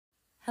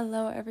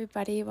Hello,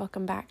 everybody.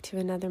 Welcome back to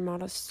another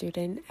Model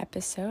Student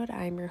episode.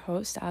 I'm your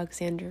host,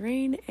 Alexandra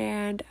Rain,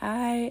 and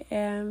I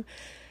am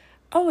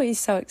always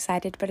so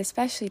excited, but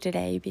especially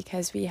today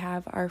because we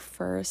have our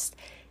first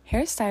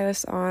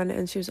hairstylist on,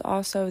 and she was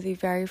also the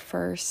very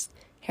first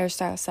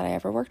hairstylist that I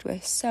ever worked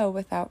with. So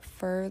without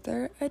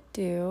further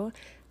ado,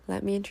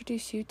 let me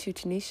introduce you to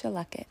Tanisha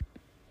Luckett.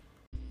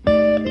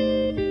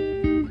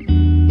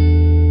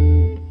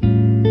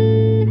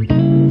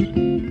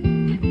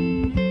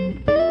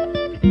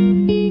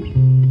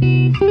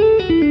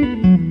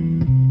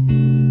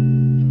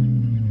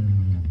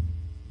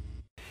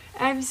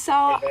 I'm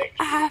so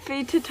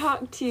happy to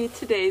talk to you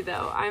today,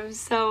 though. I'm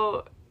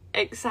so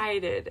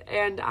excited,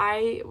 and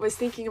I was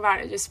thinking about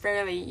it just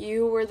barely.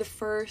 You were the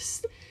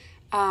first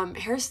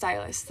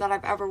hairstylist that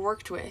I've ever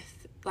worked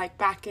with, like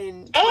back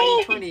in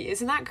 2020.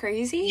 Isn't that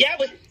crazy? Yeah,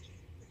 but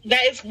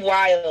that is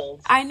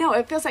wild. I know,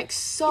 it feels like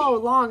so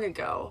long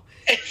ago.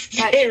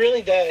 It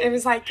really does. It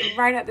was like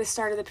right at the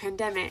start of the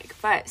pandemic,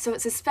 but so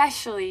it's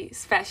especially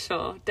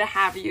special to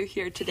have you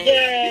here today.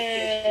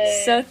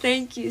 Yes. So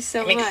thank you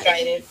so much. I'm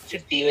excited to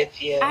be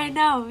with you. I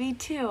know, me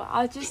too.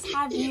 I'll just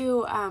have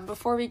you,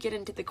 before we get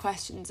into the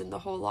questions and the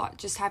whole lot,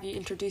 just have you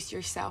introduce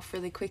yourself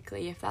really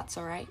quickly, if that's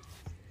all right.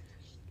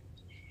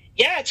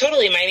 Yeah,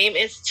 totally. My name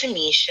is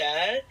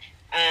Tanisha.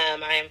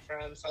 I am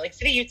from Salt Lake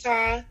City,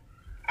 Utah.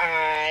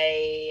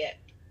 I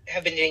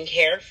have been doing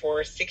hair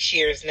for 6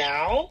 years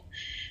now.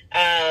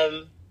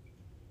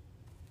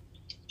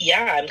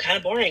 Yeah, I'm kind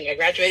of boring. I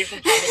graduated from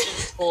publishing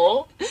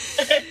school.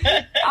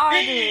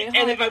 And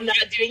if I'm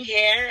not doing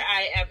hair,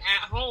 I am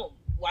at home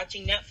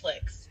watching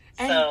Netflix.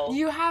 And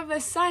you have a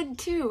son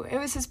too. It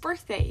was his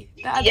birthday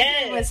the other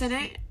day, wasn't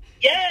it?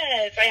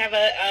 Yes, I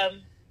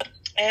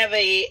have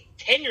a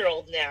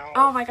 10-year-old now.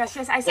 Oh my gosh,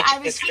 yes. I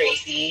was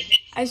crazy.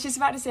 I was just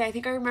about to say, I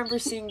think I remember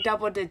seeing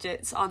double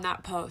digits on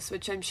that post,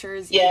 which I'm sure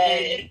is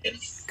even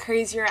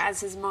crazier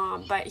as his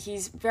mom, but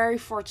he's very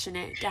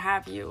fortunate to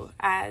have you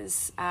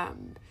as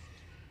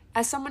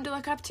someone to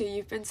look up to.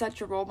 You've been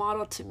such a role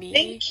model to me.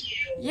 Thank you.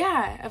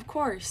 Yeah, of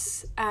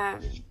course.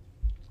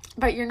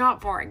 But you're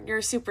not boring. You're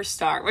a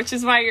superstar, which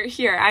is why you're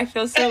here. I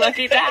feel so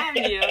lucky to have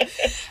you.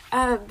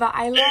 But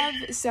I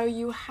love, so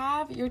your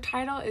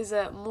title is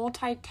a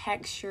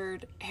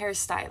multi-textured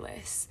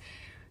hairstylist.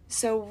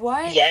 So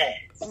what? Yes.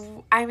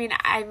 I mean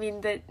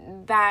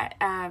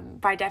that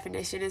by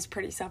definition is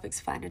pretty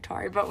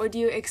self-explanatory, but would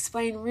you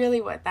explain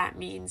really what that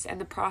means and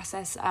the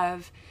process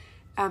of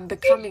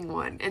becoming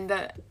one? And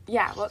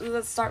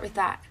let's start with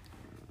that.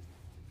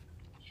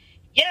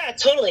 Yeah,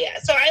 totally.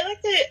 So I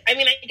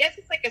guess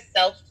it's like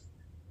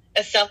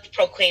a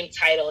self-proclaimed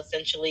title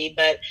essentially,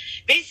 but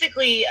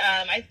basically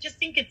I just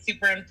think it's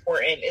super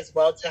important as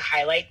well to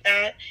highlight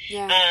that.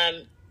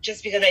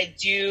 Just because I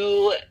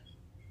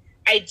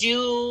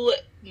do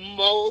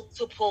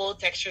multiple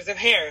textures of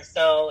hair,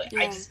 so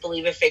I just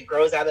believe if it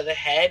grows out of the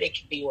head, it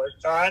can be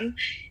worked on,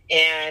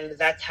 and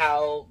that's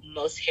how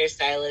most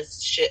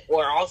hairstylists should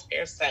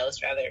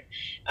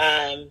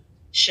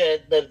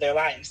live their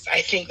lives.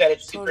 I think that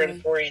it's super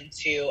important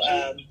to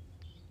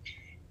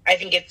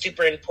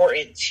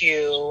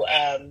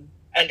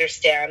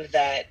understand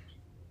that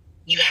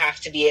you have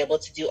to be able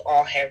to do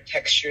all hair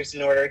textures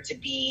in order to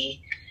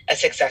be a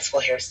successful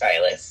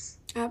hairstylist.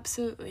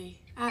 Absolutely.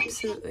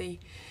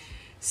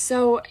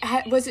 So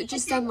was it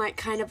just done like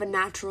kind of a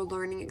natural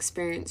learning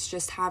experience,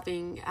 just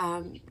having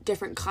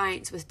different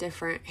clients with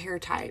different hair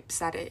types,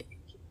 that it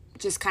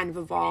just kind of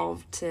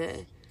evolved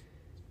to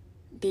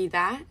be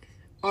that?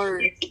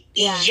 Or it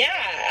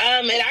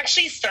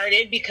actually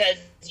started because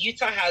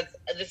Utah has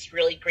this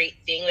really great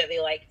thing that they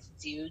like to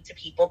do to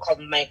people called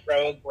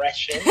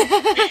microaggression.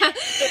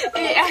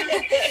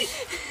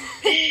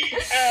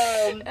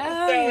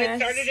 It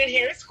started in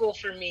hair school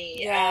for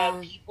me.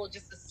 People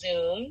just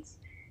assumed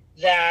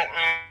that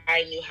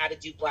I knew how to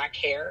do black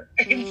hair.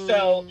 And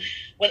so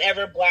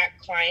whenever black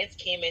clients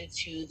came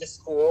into the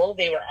school,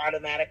 they were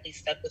automatically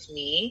stuck with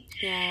me.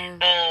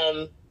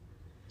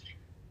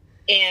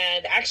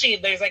 And actually,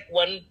 there's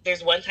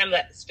one time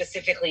that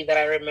specifically that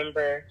I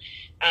remember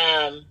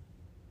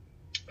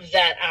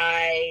that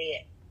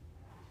I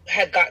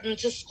had gotten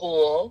to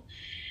school,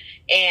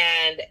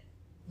 and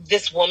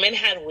this woman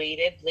had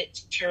waited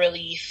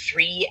literally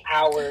 3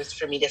 hours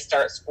for me to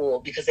start school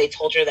because they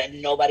told her that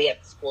nobody at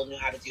the school knew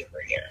how to do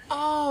her hair.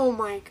 Oh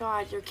my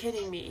God, you're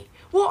kidding me.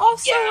 Well,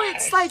 also,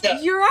 it's like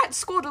you're at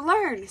school to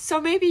learn,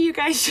 so maybe you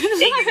guys should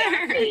learn.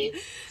 Exactly.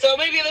 So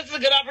maybe this is a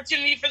good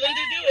opportunity for them to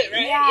do it,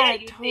 right? Yeah,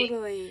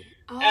 totally.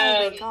 Oh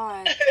my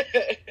God.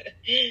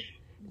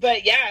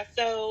 But yeah,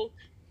 so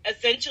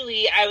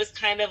essentially I was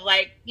kind of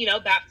like,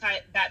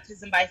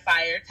 baptism by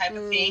fire type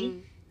of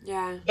thing.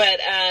 Yeah.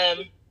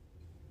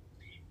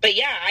 But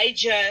yeah, I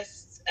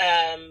just,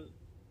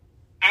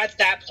 at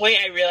that point,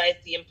 I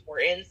realized the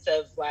importance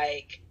of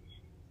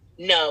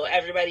no,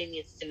 everybody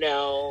needs to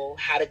know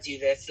how to do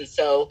this. And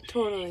so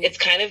it's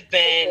kind of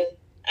been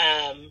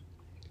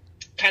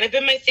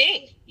my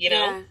thing, you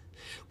know? Yeah.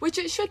 Which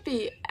it should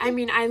be. I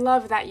mean, I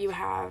love that you've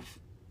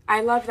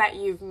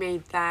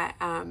made that,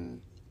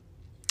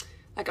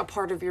 like a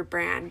part of your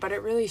brand, but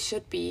it really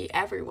should be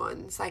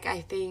everyone's. Like,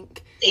 I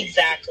think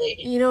exactly,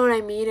 you know what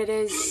I mean? It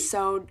is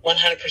so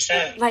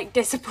 100% like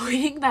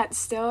disappointing that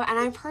still, and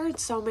I've heard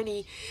so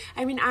many,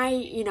 I mean, I'm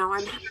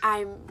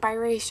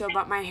biracial,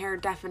 but my hair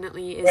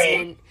definitely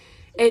isn't, right.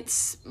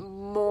 It's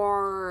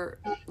more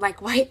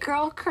like white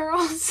girl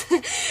curls.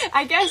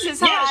 I guess is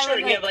how I sure.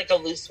 would, You have like a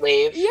loose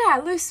wave. Yeah,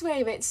 loose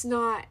wave. It's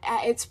not.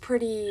 It's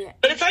pretty.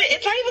 But it's not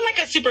even like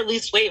a super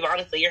loose wave.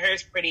 Honestly, your hair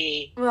is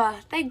pretty. Well,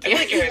 thank you. I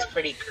feel like your hair is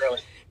pretty curly.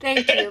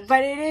 Thank you.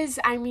 But it is.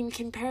 I mean,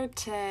 compared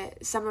to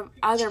some of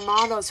other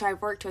models who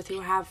I've worked with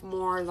who have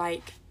more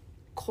like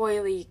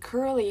coily,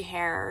 curly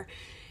hair,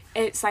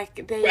 it's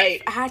like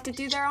they had to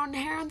do their own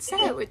hair on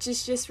set, which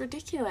is just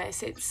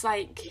ridiculous. It's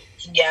like,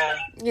 yeah,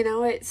 you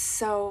know, it's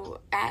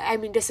so, I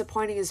mean,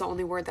 disappointing is the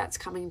only word that's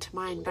coming to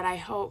mind, but I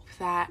hope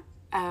that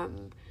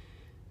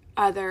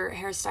other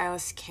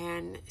hairstylists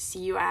can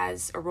see you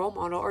as a role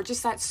model, or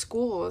just that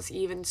schools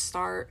even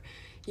start,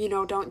 you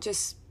know, don't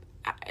just,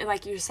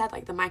 like you said,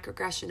 like the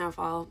microaggression of,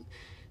 well,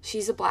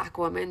 she's a black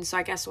woman, so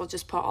I guess we'll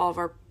just put all of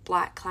our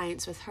black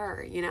clients with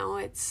her, you know,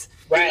 it's...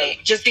 Right,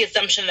 just the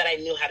assumption that I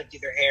knew how to do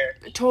their hair.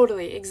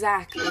 Totally,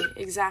 exactly.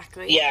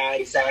 Yeah,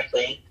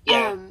 exactly,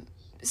 yeah.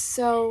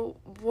 So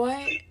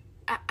what,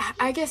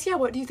 I guess, yeah,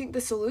 what do you think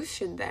the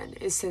solution then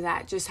is to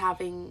that? Just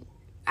having,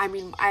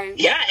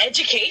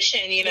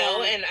 education, you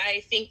know, and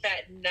I think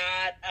that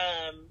not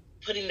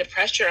putting the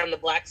pressure on the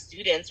black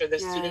students or the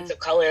students of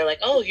color, like,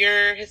 oh,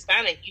 you're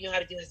Hispanic, you know how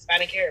to do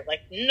Hispanic hair.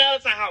 Like, no,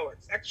 that's not how it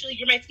works. Actually,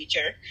 you're my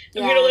teacher.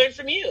 I'm here to learn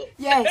from you.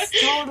 Yes,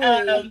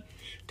 totally.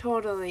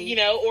 Totally. You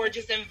know, or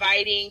just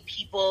inviting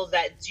people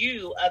that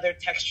do other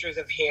textures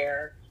of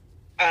hair,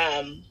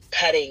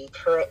 cutting,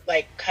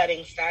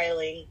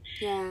 styling,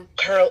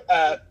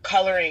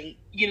 coloring,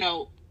 you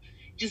know,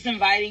 just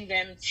inviting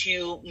them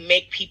to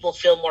make people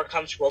feel more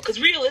comfortable.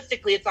 Because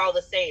realistically, it's all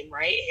the same,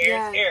 right?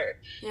 Hair is hair.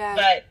 Yeah.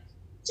 But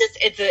just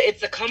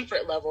it's a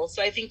comfort level.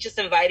 So I think just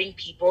inviting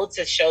people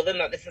to show them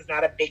that this is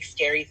not a big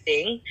scary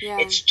thing. Yeah.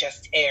 It's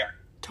just hair.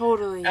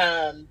 Totally.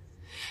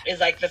 Is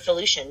like the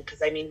solution,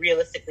 because I mean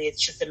realistically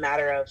it's just a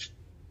matter of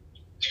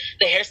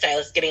the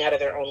hairstylist getting out of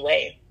their own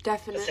way.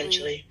 Definitely.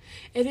 Essentially.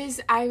 It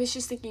is. I was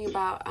just thinking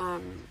about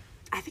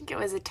I think it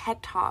was a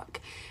TED Talk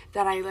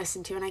that I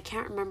listened to, and I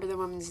can't remember the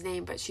woman's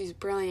name, but she's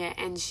brilliant,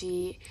 and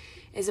she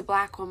is a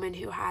black woman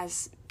who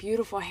has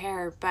beautiful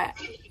hair, but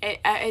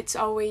it's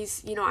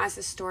always, you know, as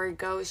the story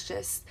goes,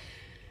 just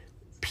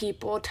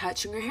people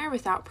touching her hair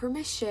without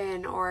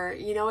permission, or,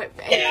 you know,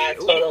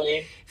 totally.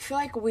 I feel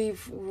like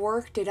we've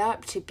worked it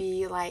up to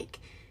be like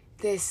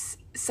this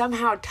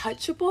somehow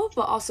touchable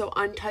but also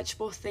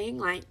untouchable thing.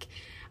 Like,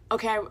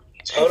 okay,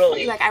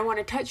 totally, like, I want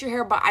to touch your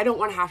hair, but I don't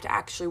want to have to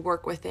actually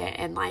work with it.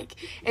 And like,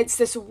 it's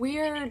this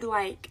weird,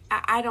 like,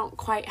 I don't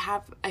quite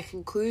have a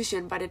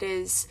conclusion, but it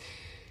is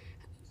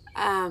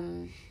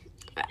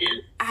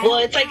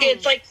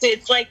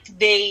it's like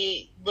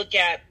they look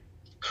at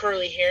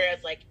curly hair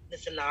as like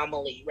this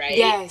anomaly, right?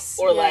 Yes.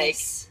 Or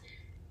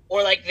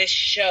like this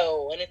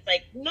show, and it's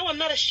like, no, I'm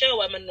not a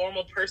show. I'm a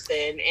normal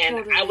person, and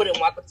totally. I wouldn't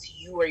walk up to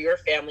you or your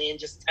family and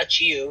just touch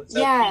you.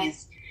 So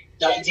please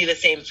don't do the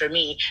same for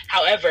me.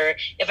 However,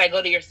 if I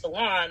go to your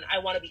salon, I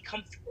want to be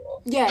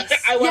comfortable. Yes.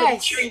 I want to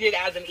be treated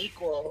as an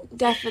equal.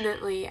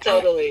 Definitely.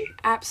 Totally.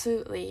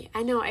 Absolutely.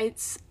 I know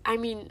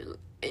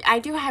I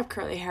do have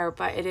curly hair,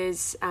 but it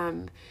is,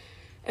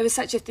 it was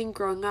such a thing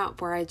growing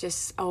up where I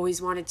just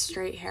always wanted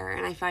straight hair,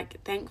 and I feel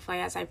like, thankfully,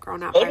 as I've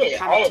grown up, I've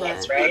come all of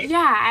us, right?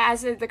 Yeah,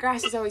 as the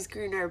grass is always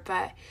greener,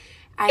 but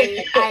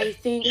I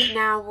think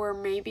now we're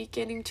maybe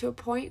getting to a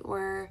point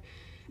where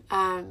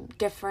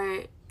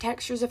different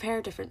textures of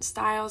hair, different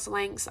styles,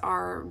 lengths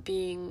are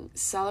being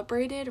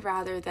celebrated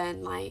rather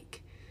than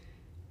like,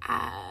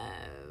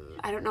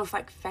 I don't know if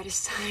like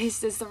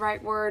fetishized is the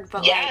right word,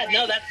 but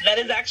that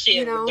is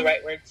actually the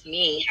right word to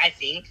me, I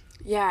think.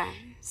 Yeah.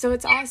 So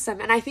it's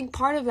awesome. And I think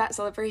part of that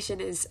celebration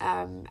is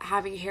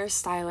having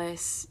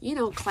hairstylists, you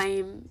know,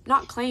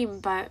 not claim,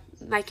 but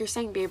like you're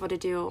saying, be able to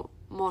do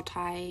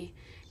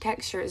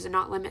multi-textures and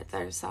not limit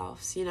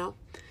themselves, you know?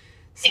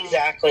 So,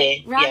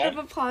 exactly. Round of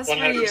applause 100%.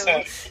 For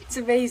you. It's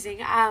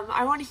amazing.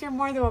 I want to hear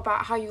more, though,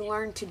 about how you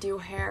learned to do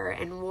hair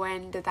and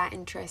when did that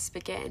interest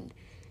begin?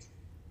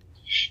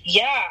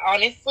 Yeah,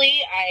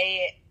 honestly,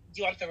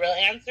 do you want the real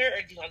answer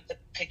or do you want the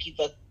cookie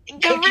book? The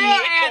real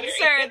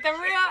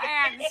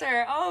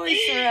answer. Always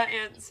the real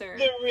answer.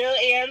 The real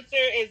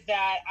answer is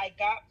that I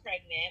got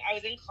pregnant. I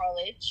was in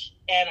college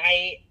and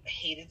I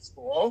hated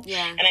school.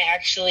 Yeah. And I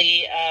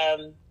actually,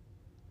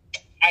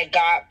 I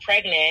got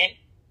pregnant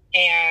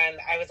and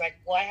I was like,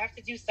 well, I have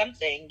to do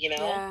something, you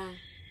know? Yeah.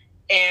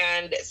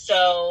 And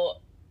so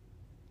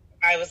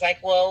I was like,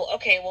 well,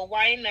 okay, well,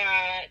 why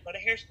not go to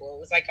hair school? It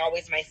was like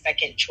always my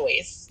second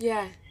choice.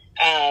 Yeah.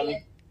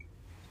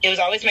 It was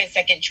always my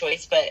second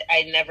choice, but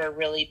I never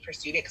really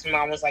pursued it because my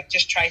mom was like,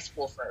 just try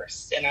school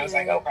first. And I was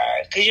like,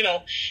 okay. Because, you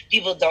know,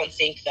 people don't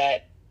think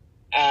that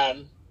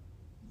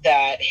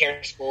that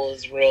hair school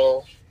is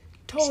real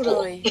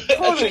Totally.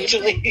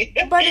 Essentially.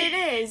 But it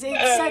is.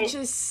 It's such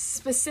a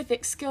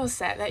specific skill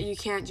set that you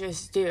can't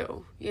just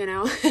do,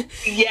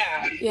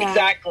 Yeah,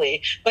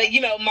 exactly. But,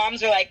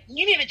 moms are like,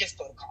 you need to just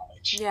go to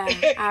college. Yeah,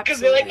 absolutely. Because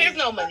they're like, there's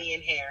no money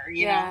in hair,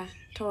 you know?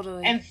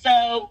 Totally. And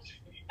so,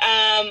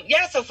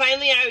 so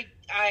finally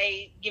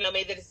I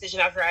made the decision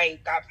after I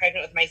got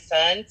pregnant with my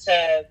son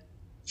to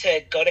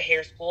go to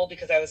hair school,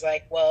 because I was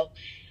like, well,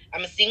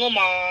 I'm a single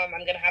mom.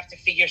 I'm going to have to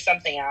figure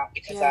something out,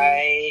 because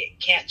I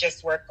can't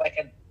just work like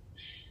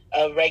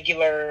a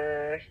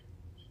regular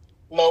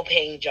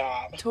low-paying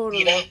job.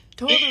 Totally.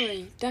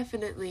 Totally.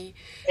 Definitely.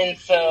 And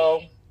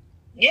so,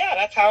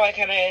 that's how I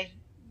kind of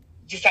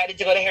decided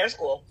to go to hair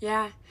school.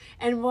 Yeah.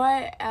 And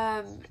what's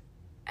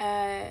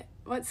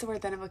the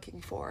word that I'm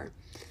looking for?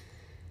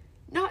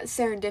 Not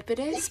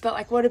serendipitous, but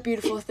like, what a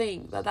beautiful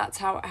thing that's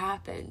how it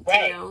happened,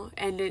 right.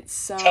 And it's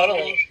so,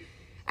 totally.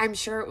 I'm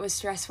sure it was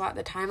stressful at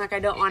the time. Like, I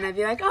don't want to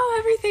be like, oh,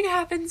 everything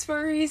happens for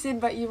a reason,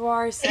 but you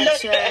are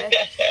such a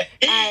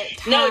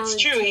talented... No, it's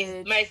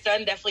true. My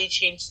son definitely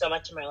changed so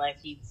much in my life.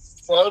 He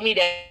slowed me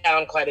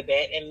down quite a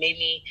bit and made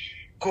me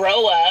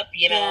grow up,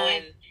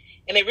 and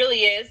it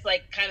really is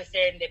like kind of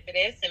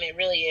serendipitous, and it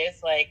really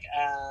is like,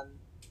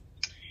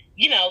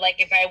 like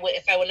if I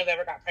wouldn't have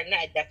ever got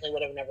pregnant, I definitely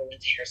would have never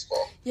went to hair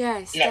school.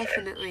 Yes, never.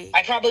 Definitely.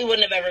 I probably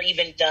wouldn't have ever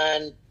even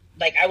done,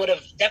 like, I would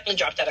have definitely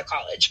dropped out of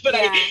college, but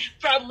I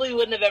probably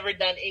wouldn't have ever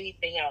done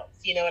anything else.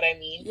 You know what I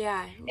mean?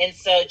 Yeah. And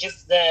so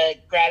just the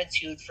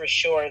gratitude for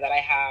sure that I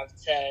have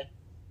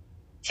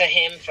to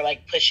him for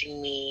like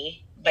pushing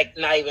me, like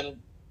not even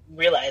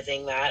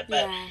realizing that,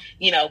 but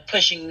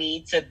pushing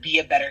me to be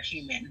a better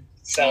human.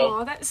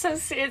 So that's so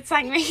sweet. It's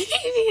like making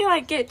me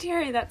like get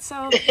teary. That's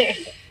so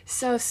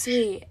so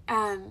sweet.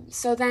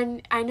 So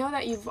then I know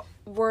that you've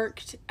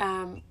worked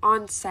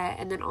on set,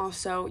 and then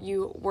also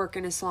you work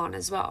in a salon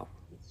as well.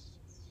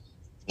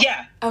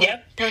 Yeah. Okay,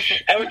 yep.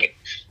 Perfect. I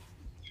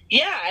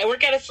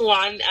work at a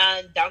salon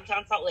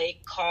downtown Salt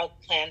Lake called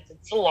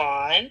Planted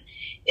Salon.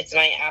 It's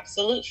my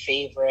absolute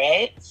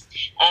favorite.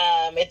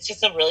 It's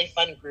just a really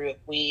fun group.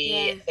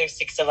 There's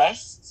 6 of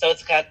us, so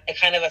it's got a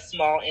kind of a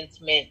small,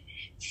 intimate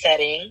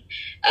setting.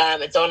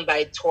 It's owned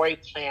by Tori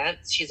Plant.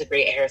 She's a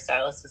great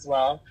hairstylist as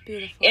well.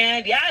 Beautiful.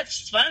 And it's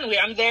just fun.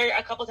 I'm there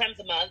a couple times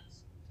a month.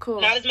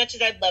 Cool. Not as much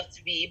as I'd love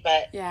to be,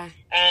 but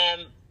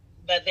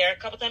but there a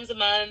couple times a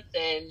month,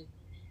 and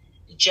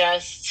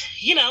just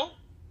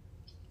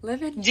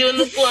living, doing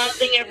the salon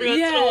thing every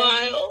once in a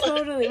while.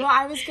 Totally. Well,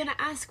 I was gonna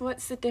ask,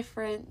 what's the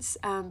difference?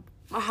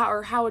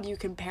 How would you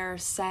compare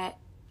set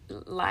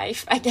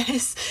life, I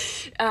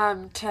guess,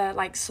 to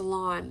like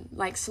salon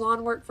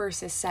work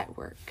versus set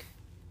work?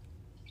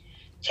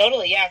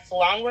 Totally, yeah.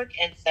 Salon work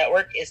and set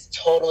work is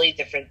totally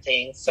different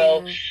things.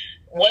 So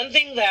one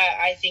thing that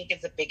I think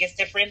is the biggest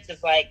difference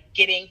is like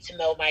getting to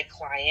know my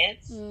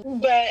clients.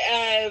 But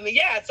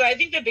so I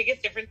think the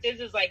biggest difference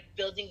is like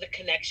building the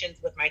connections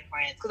with my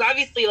clients. Because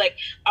obviously, like,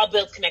 I'll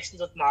build connections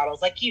with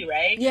models like you,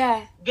 right?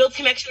 Yeah. Build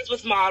connections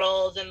with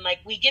models, and like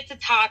we get to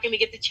talk and we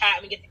get to chat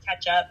and we get to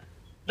catch up.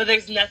 But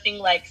there's nothing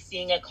like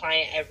seeing a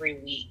client every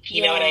week.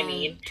 You know what I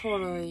mean?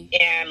 Totally.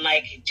 And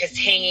like just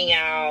hanging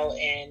out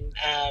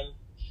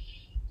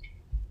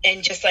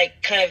and just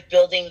like kind of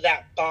building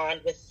that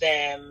bond with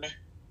them,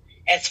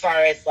 as far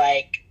as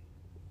like,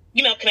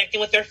 connecting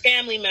with their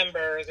family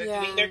members or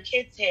doing their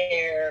kids'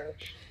 hair,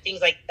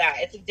 things like that.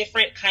 It's a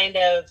different kind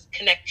of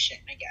connection,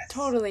 I guess.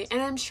 Totally.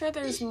 And I'm sure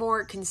there's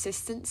more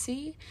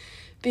consistency,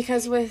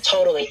 because with...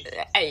 Totally.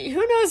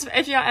 Who knows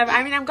if you...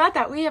 I'm glad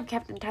that we have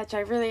kept in touch. I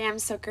really am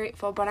so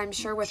grateful. But I'm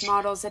sure with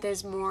models it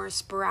is more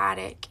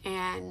sporadic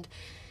and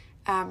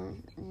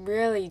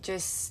really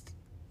just...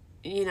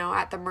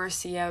 at the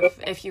mercy of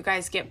if you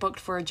guys get booked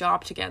for a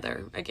job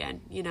together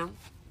again,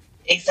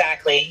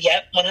 Exactly.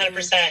 Yep.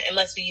 100%.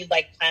 Unless you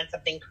like plan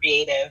something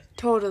creative.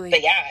 Totally. But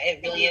it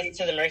really is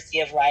to the mercy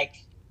of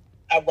like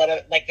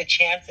the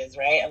chances,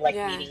 right? Of like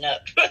meeting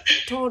up.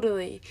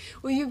 Totally.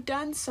 Well, you've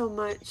done so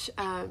much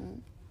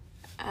on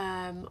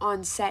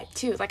set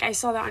too. Like, I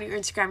saw that on your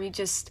Instagram. You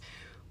just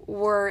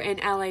were in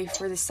LA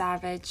for the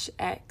Savage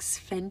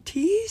X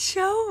Fenty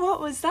show.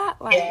 What was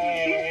that like?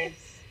 Yes.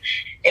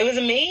 It was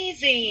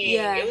amazing.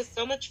 Yeah. It was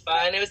so much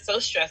fun. It was so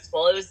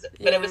stressful. It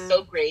was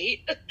so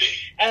great.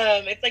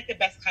 It's like the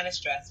best kind of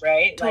stress,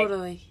 right?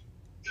 Totally.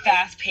 Like,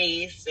 fast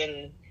paced,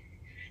 and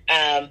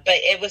but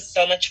it was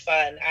so much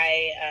fun.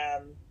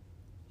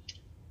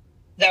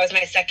 That was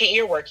my second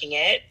year working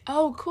it.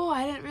 Oh, cool.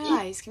 I didn't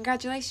realize.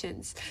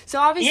 Congratulations. So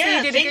obviously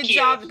you did a good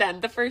job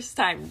then the first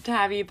time to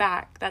have you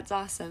back. That's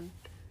awesome.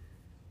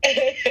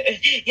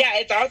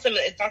 It's awesome.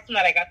 It's awesome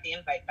that I got the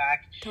invite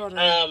back.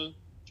 Totally.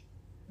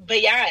 But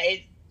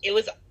it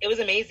was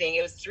amazing.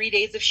 It was 3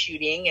 days of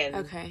shooting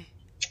and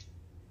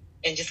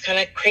just kind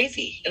of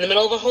crazy in the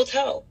middle of a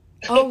hotel.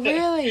 Oh,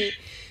 really?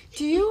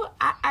 Do you,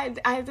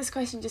 I this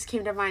question just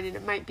came to mind, and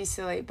it might be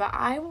silly, but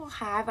I will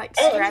have like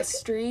stress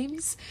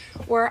streams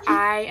where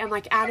I am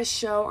like at a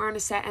show or on a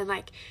set, and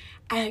like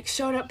I like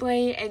showed up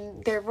late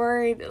and they're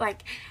worried,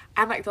 like,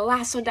 I'm like the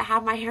last one to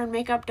have my hair and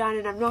makeup done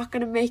and I'm not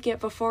going to make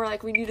it before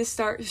like we need to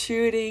start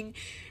shooting.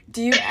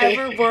 Do you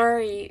ever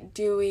worry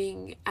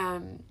doing,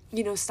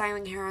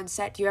 styling hair on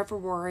set? Do you ever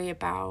worry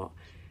about,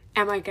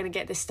 am I going to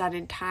get this done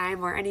in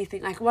time or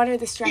anything? Like, what are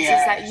the stresses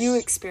that you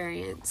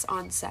experience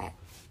on set?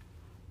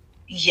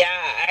 Yeah,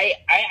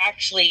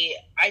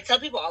 I tell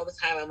people all the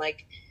time, I'm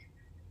like,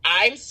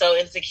 I'm so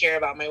insecure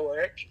about my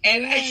work.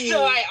 And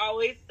so I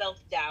always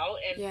self-doubt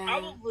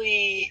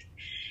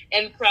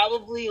and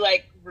probably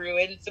like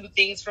ruin some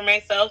things for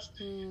myself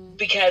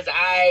because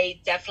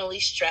I definitely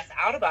stress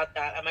out about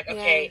that. I'm like,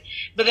 okay,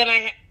 but then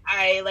I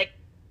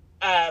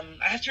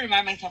have to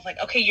remind myself, like,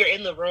 okay, you're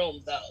in the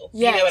room though.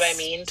 You know what I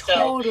mean?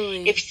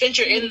 Totally. So since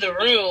you're in the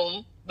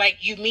room, like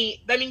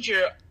that means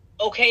you're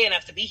okay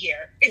enough to be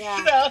here.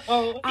 Yeah.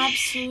 So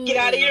absolutely. Get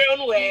out of your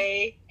own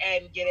way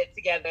and get it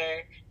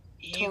together.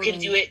 You can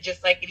do it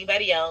just like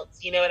anybody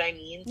else. You know what I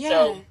mean? Yeah.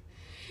 So,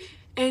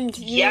 and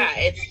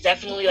it's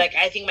definitely like,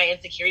 I think my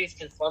insecurities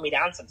can slow me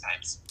down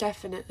sometimes.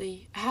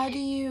 Definitely. How do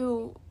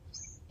you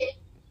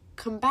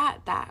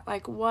combat that?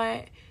 Like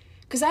what,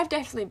 because I've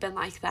definitely been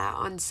like that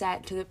on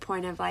set to the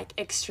point of like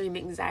extreme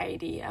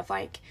anxiety of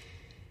like,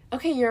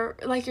 okay, you're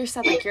like you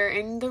said, like you're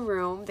in the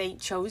room, they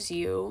chose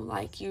you,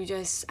 like you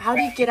just, how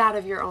do you get out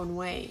of your own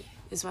way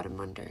is what I'm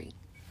wondering.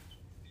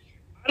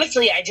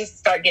 Honestly, I just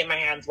start getting my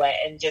hands wet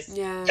and just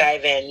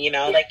dive in,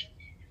 like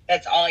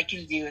that's all I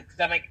can do. Because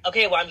I'm like,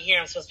 okay, well, I'm here.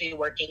 I'm supposed to be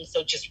working.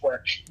 So just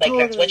work. Like,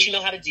 that's what you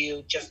know how to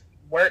do. Just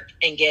work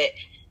and get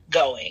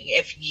going.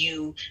 If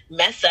you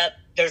mess up,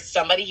 there's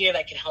somebody here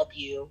that can help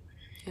you.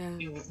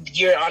 Yeah.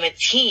 You're on a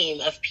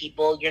team of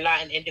people. You're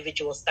not an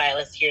individual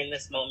stylist here in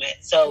this moment.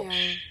 So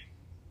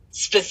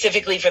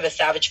specifically for the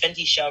Savage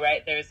Fenty show,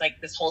 right, there's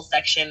like this whole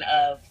section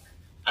of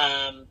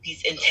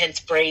these intense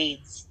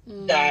braids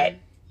that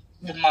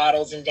the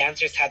models and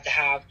dancers had to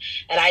have,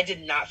 and I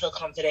did not feel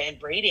confident in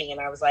braiding,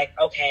 and I was like,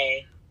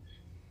 okay.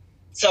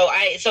 So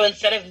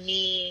instead of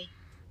me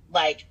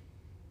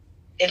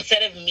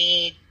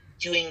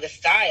doing the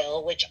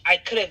style, which I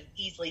could have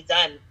easily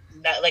done,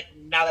 that like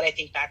now that I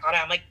think back on it,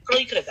 I'm like, girl,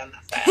 you could have done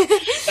that style.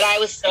 But I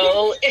was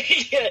so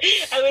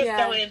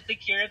so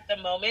insecure at the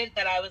moment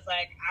that I was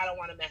like, I don't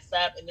want to mess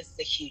up, and this is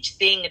a huge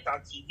thing. It's on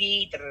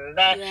TV. So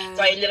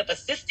I ended up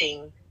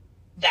assisting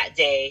that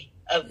day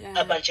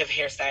a bunch of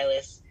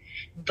hairstylists.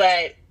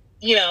 But,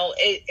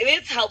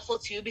 it is helpful,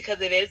 too, because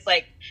it is,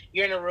 like,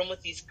 you're in a room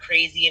with these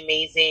crazy,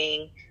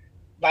 amazing,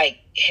 like,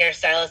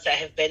 hairstylists that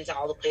have been to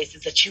all the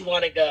places that you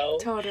want to go.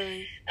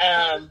 Totally.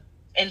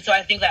 And so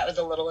I think that was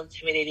a little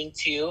intimidating,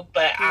 too.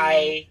 But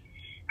I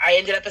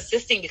ended up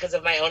assisting because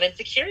of my own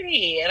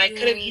insecurity. And I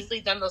could have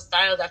easily done those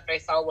styles after I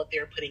saw what they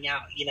were putting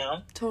out,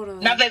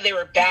 Totally. Not that they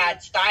were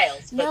bad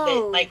styles,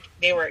 but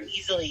they were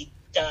easily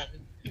done.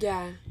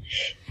 Yeah.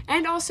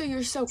 And also,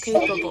 you're so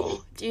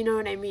capable. Do you know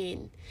what I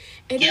mean?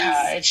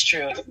 It's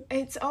true.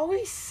 It's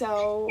always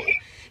so...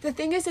 The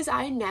thing is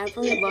I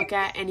never look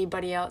at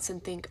anybody else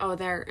and think, oh,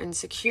 they're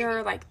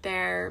insecure, like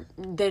they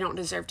don't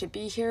deserve to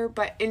be here.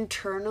 But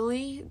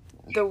internally,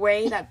 the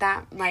way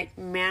that like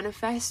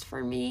manifests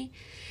for me,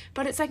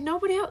 but it's like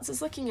nobody else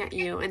is looking at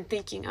you and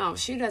thinking, oh,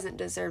 she doesn't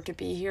deserve to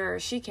be here or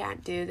she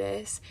can't do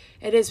this.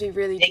 It is, we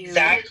really do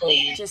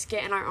just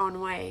get in our own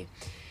way.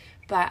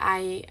 But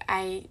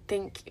I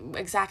think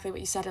exactly what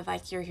you said of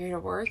like, you're here to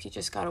work, you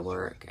just got to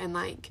work and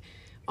like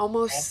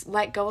almost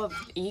let go of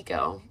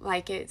ego.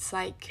 Like it's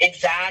like.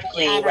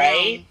 Exactly,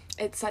 right?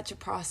 It's such a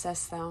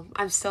process though.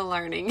 I'm still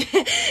learning.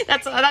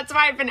 That's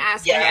why I've been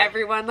asking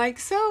everyone like,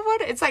 so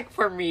what? It's like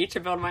for me to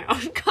build my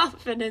own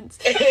confidence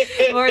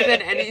more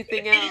than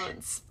anything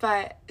else.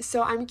 But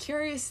so I'm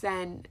curious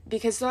then,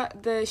 because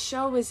the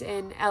show was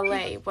in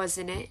LA,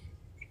 wasn't it?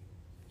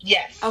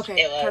 Yes.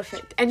 Okay,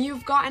 perfect. And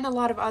you've gotten a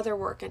lot of other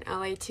work in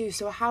LA too.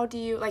 So how do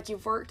you, like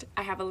you've worked,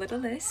 I have a little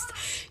list.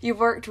 You've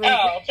worked with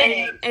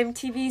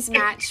MTV's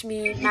Match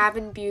Me,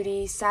 Mavin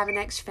Beauty,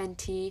 Savage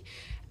Fenty.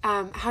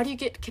 How do you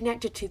get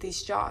connected to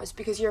these jobs?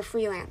 Because you're a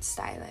freelance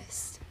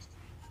stylist.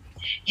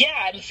 Yeah,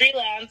 I'm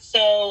freelance.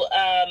 So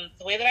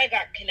the way that I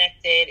got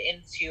connected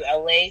into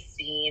LA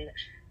scene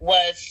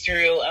was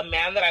through a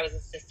man that I was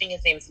assisting.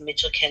 His name's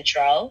Mitchell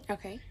Kentrell.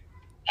 Okay.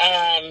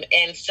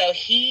 And so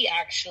he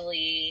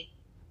actually...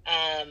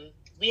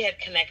 we had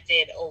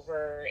connected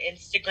over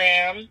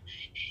Instagram,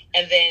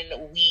 and then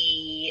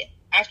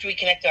after we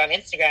connected on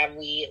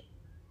Instagram, he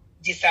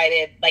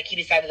decided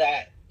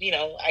that,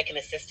 I can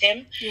assist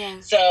him. Yeah.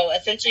 So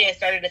essentially I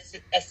started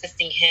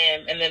assisting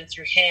him, and then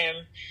through him,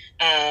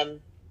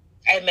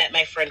 I met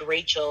my friend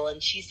Rachel,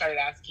 and she started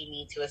asking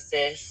me to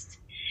assist.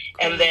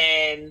 Cool. And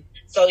then,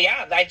 so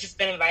yeah, I've just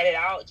been invited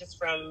out just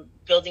from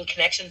building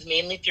connections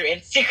mainly through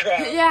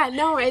Instagram. Yeah,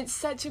 no, it's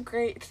such a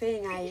great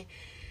thing.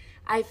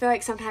 I feel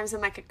like sometimes I'm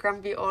like a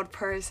grumpy old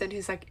person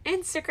who's like,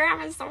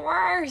 Instagram is the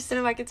worst. And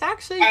I'm like, it's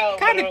actually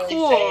kind of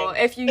cool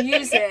if you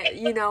use it,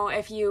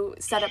 if you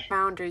set up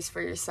boundaries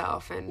for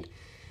yourself and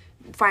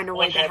find a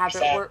way 100%. To have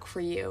it work for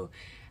you.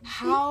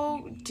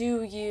 how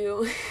do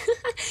you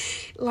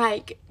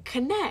like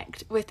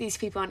connect with these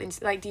people on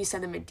like, do you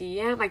send them a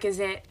DM? Like, is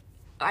it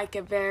like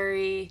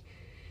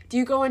do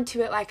you go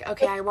into it like,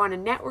 okay, I want to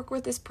network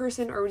with this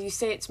person, or would you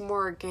say it's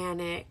more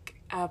organic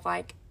of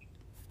like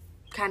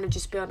kind of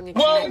just building a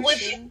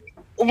connection?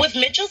 With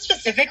Mitchell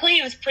specifically,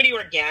 it was pretty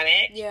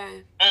organic. Yeah.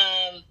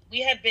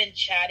 We had been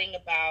chatting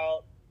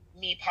about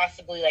me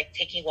possibly like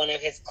taking one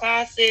of his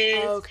classes.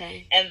 Oh,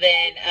 okay. And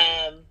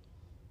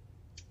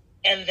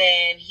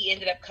then he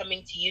ended up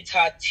coming to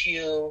Utah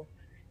to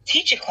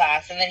teach a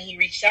class. And then he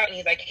reached out and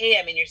he's like, hey,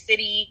 I'm in your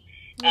city.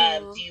 Do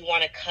you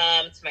want to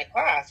come to my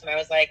class? And I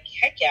was like,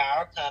 heck yeah,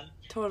 I'll come.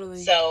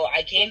 Totally. So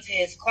I came to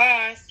his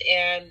class,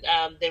 and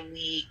then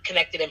we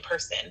connected in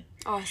person.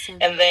 Awesome.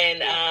 And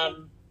then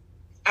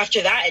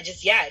after that,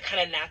 it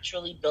kind of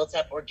naturally built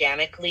up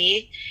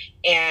organically.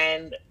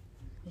 And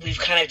we've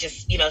kind of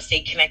just,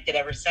 stayed connected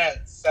ever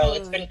since. So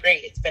It's been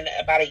great. It's been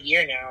about a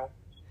year now.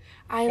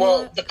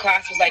 The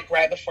class was like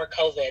right before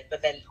COVID,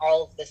 but then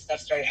all of this stuff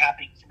started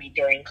happening for me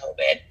during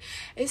COVID.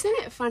 Isn't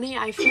it funny?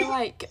 I feel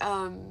like,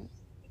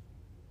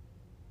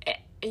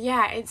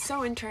 it's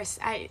so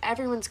interesting.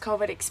 Everyone's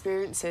COVID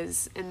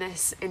experiences in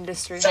this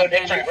industry. So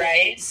different,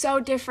 right? So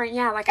different,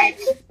 yeah. Like, I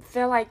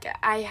feel like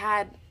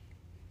kind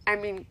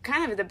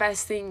of the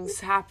best things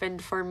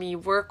happened for me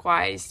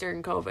work-wise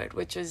during COVID,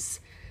 which is,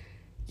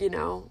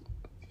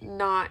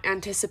 not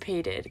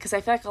anticipated, because I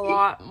feel like a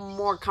lot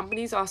more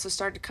companies also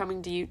started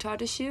coming to Utah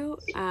to shoot.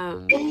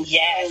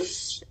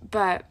 Yes.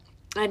 But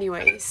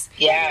anyways.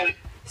 Yeah.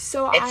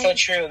 So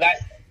true.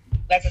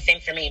 That's the same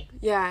for me.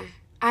 Yeah.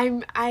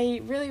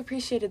 I really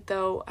appreciated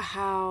though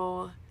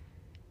how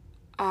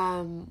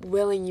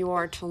willing you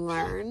are to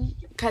learn,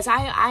 because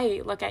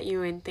I look at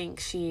you and think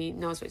she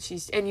knows what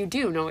and you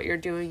do know what you're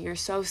doing. You're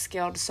so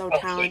skilled, so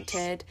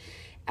talented.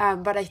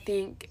 But I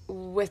think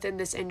within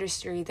this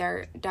industry,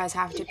 there does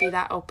have to be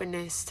that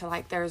openness to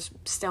like, there's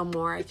still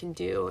more I can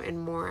do and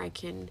more I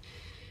can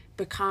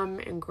become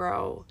and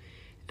grow.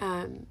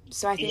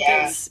 So I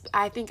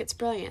think it's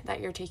brilliant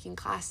that you're taking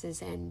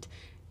classes, and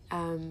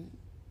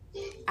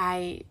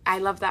I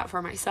love that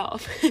for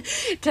myself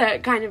to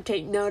kind of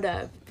take note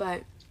of.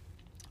 But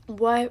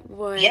what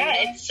would... Yeah,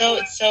 it's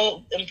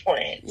so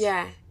important.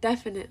 Yeah,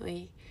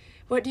 definitely.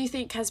 What do you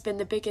think has been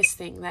the biggest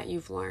thing that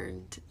you've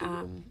learned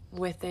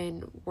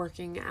within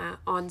working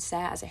on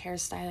set as a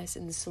hairstylist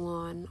in the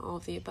salon, all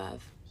of the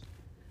above?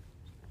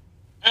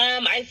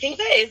 I think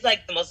that is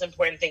like the most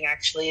important thing,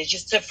 actually, is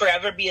just to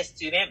forever be a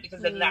student,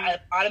 because then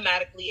that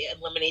automatically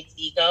eliminates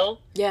ego.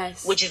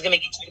 Yes. Which is going to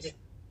get you into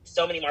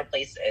so many more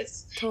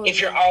places. Totally.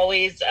 If you're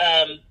always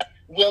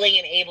willing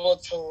and able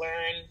to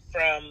learn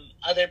from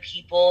other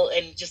people,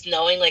 and just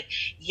knowing like,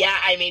 yeah,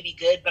 I may be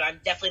good, but I'm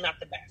definitely not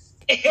the best.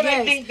 And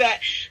yes. I think that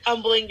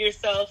humbling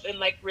yourself and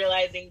like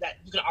realizing that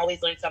you can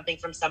always learn something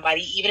from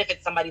somebody, even if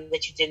it's somebody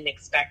that you didn't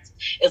expect,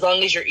 as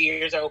long as your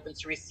ears are open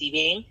to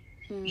receiving,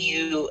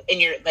 your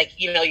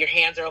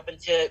hands are open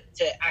to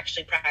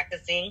actually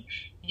practicing,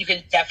 you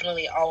can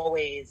definitely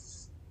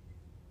always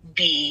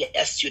be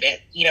a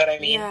student. You know what I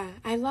mean? Yeah,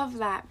 I love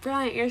that.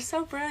 Brilliant. You're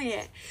so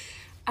brilliant.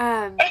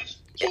 I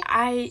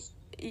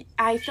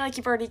feel like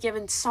you've already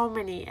given so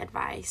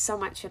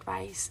much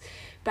advice.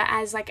 But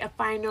as like a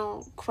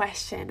final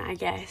question, I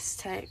guess,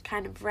 to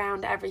kind of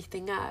round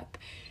everything up,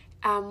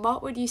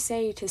 what would you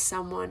say to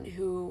someone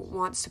who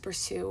wants to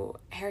pursue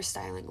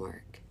hairstyling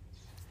work?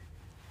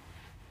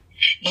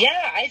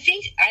 Yeah, I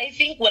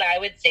think what I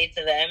would say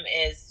to them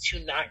is to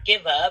not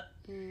give up.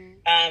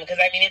 Because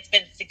it's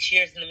been 6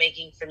 years in the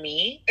making for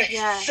me.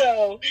 Yeah.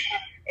 So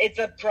it's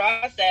a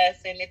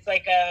process, and it's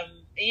like,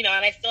 and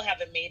I still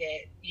haven't made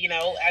it,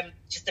 I'm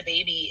just a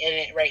baby in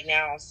it right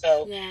now.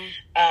 So, yeah.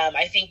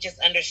 I think just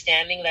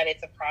understanding that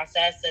it's a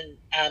process,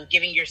 and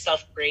giving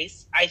yourself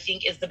grace, I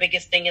think, is the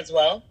biggest thing as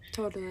well.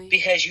 Totally.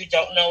 Because you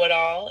don't know it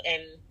all,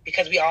 and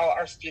because we all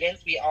are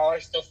students, we all are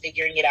still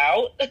figuring it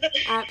out.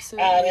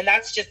 Absolutely. And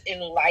that's just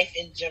in life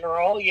in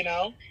general,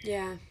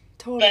 Yeah.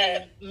 Totally.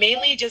 But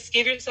mainly just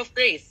give yourself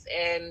grace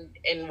and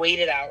wait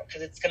it out,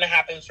 because it's going to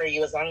happen for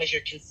you as long as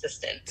you're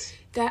consistent.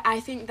 I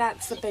think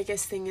that's the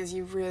biggest thing, is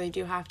you really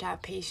do have to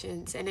have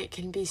patience, and it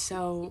can be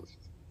so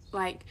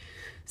like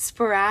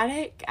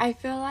sporadic. I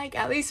feel like,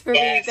 at least for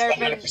me, there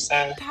have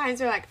been times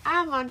where like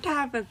I'm on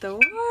top of the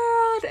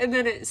world, and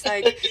then it's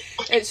like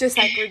it's just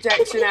like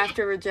rejection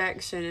after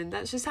rejection, and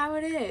that's just how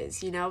it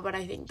is, But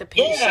I think the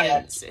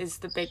patience is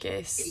the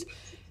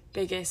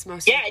biggest,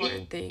 most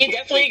important thing. You're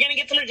definitely going to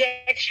get some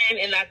rejection,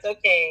 and that's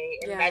okay.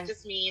 And that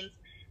just means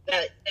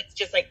that it's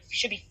just like,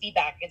 should be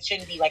feedback. It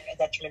shouldn't be like a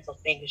detrimental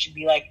thing. It should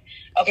be like,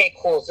 okay,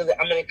 cool, so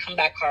I'm going to come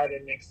back harder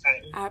next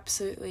time.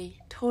 Absolutely.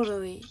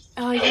 Totally.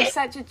 Oh, you're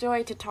such a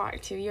joy to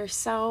talk to. You're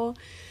so...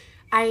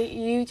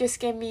 you just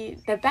give me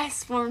the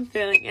best warm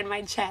feeling in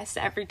my chest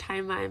every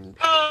time I'm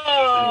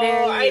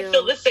near you. I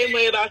feel the same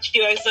way about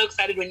you. I was so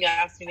excited when you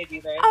asked me to do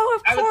this. Oh,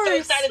 of course. I was so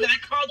excited that I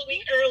called a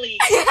week early.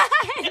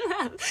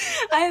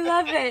 I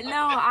love it.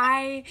 No,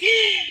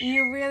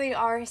 you really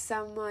are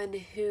someone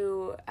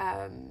who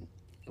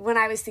when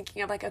I was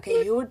thinking of like,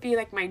 okay, who would be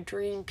like my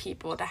dream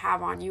people to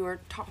have on, you were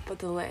top of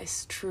the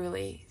list,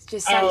 truly.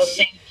 Just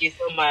thank you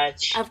so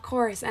much. Of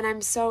course. And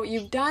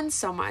you've done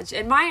so much.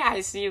 In my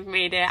eyes, you've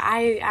made it.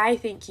 I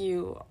think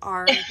you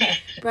are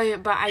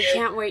brilliant, but I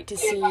can't wait to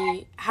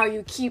see how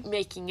you keep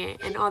making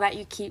it and all that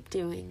you keep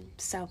doing.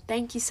 So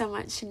thank you so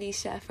much,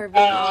 Shanisha, for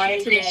being on today. I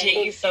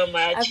appreciate you so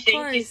much.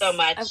 Thank you so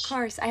much. Of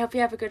course. I hope you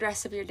have a good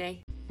rest of your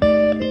day.